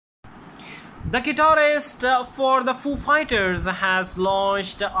The guitarist for the Foo Fighters has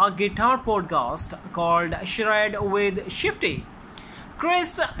launched a guitar podcast called Shred With Shifty.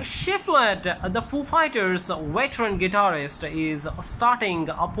 Chris Shiflett, the Foo Fighters veteran guitarist, is starting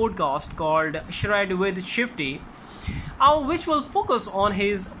a podcast called Shred With Shifty, which will focus on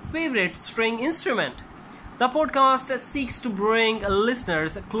his favorite string instrument. The podcast seeks to bring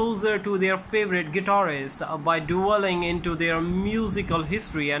listeners closer to their favorite guitarists by dwelling into their musical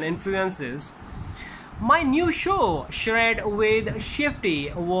history and influences. My new show, Shred With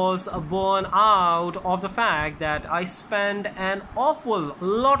Shifty, was born out of the fact that I spend an awful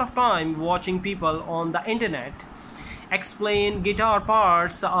lot of time watching people on the internet explain guitar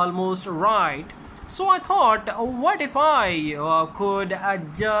parts almost right. So I thought, what if I could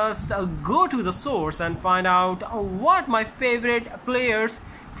just go to the source and find out what my favorite players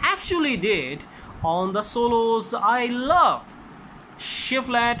actually did on the solos I love?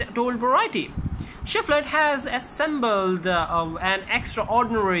 Shiflett told Variety. Shiflett has assembled an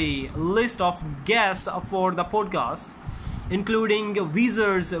extraordinary list of guests for the podcast, including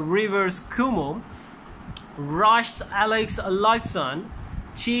Weezer's Rivers Cuomo, Rush's Alex Lifeson,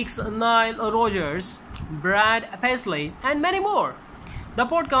 Chic's Nile Rodgers, Brad Paisley, and many more. The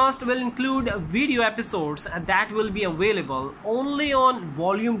podcast will include video episodes that will be available only on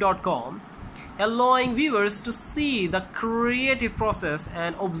volume.com, allowing viewers to see the creative process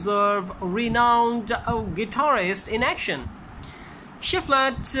and observe renowned guitarists in action.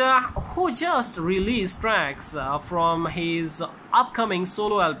 Shiflett, who just released tracks from his upcoming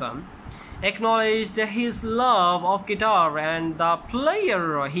solo album, acknowledged his love of guitar and the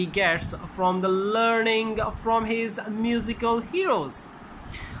pleasure he gets from the learning from his musical heroes.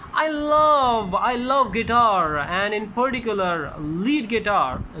 I love guitar, and in particular lead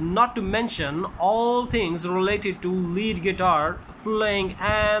guitar, not to mention all things related to lead guitar, playing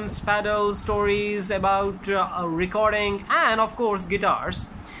amps, pedals, stories about recording, and of course guitars.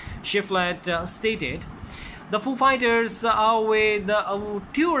 Shiflett stated. The Foo Fighters are with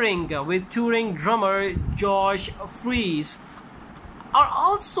touring drummer Josh Freese are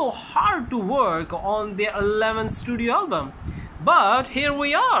also hard to work on their 11th studio album. But here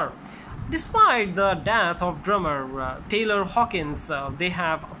we are. Despite the death of drummer Taylor Hawkins, they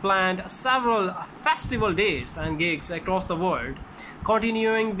have planned several festival dates and gigs across the world,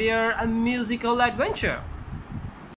 continuing their musical adventure.